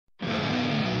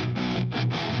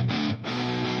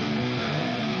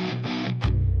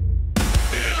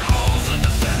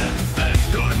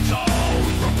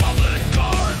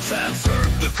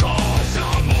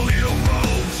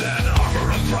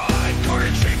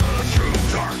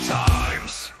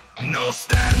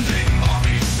still standing.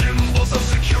 Army symbols of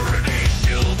security,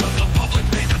 shield of the public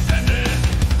they defended.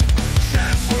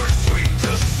 Chancellor sweet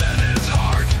to Senate's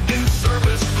heart, in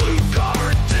service blue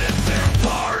guard did their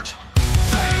part.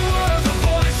 They were the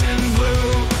boys in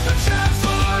blue, the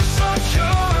Chancellor's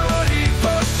security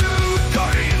pursued.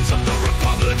 Guardians of the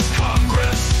Republic's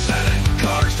Congress, Senate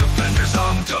guards, defenders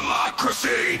of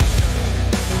democracy.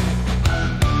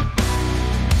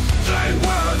 They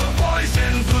were the boys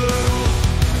in blue,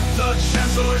 the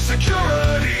Chancellor's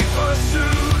security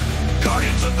pursued.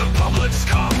 Guardians of the public's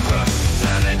Congress,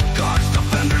 Senate guards,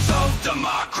 defenders of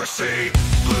democracy.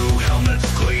 Blue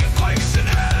helmets gleam, pikes in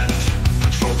hand,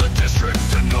 patrol the district,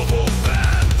 a noble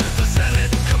band. The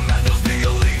Senate commandos, the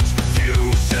elite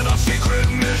few, sent on secret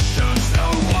missions no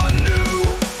one knew.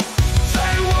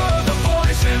 They were the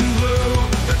boys in blue,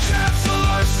 the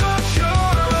Chancellor's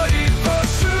security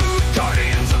pursued.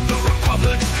 Guardians of the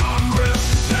Republic's Congress,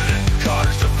 Senate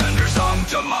guards, defenders of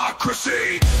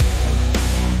democracy.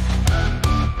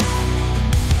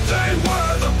 They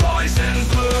were the boys in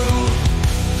blue,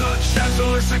 the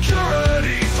Chancellor's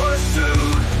security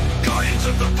pursued. Guardians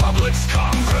of the public's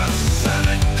Congress,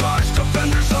 Senate guards,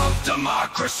 defenders of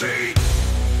democracy.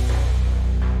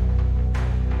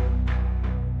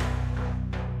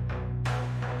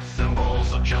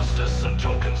 Symbols of justice and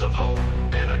tokens of hope,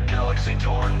 in a galaxy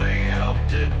torn they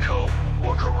helped it cope.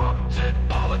 War corrupted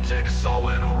politics, all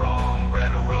went wrong.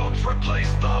 Red robes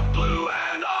replaced the blue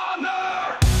and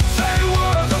honor. They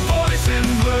were the boys in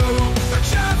blue, the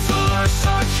Chancellor's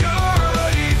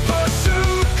security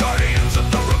pursued. Guardians of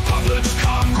the Republic's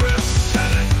Congress,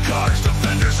 Senate guards,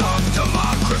 defenders of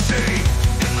democracy.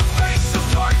 In the face of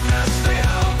darkness they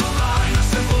held the line, a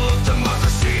symbol of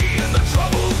democracy in the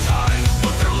troubled times.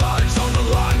 Put their lives on the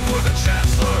line for the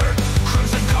Chancellor,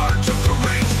 Crimson Guard took the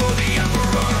reins for the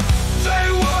Emperor. They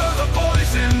were the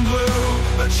boys in blue,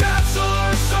 the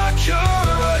Chancellor's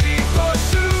security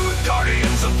pursued.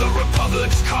 Guardians of the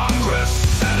Republic's Congress,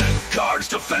 Senate guards,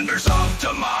 defenders of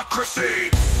democracy.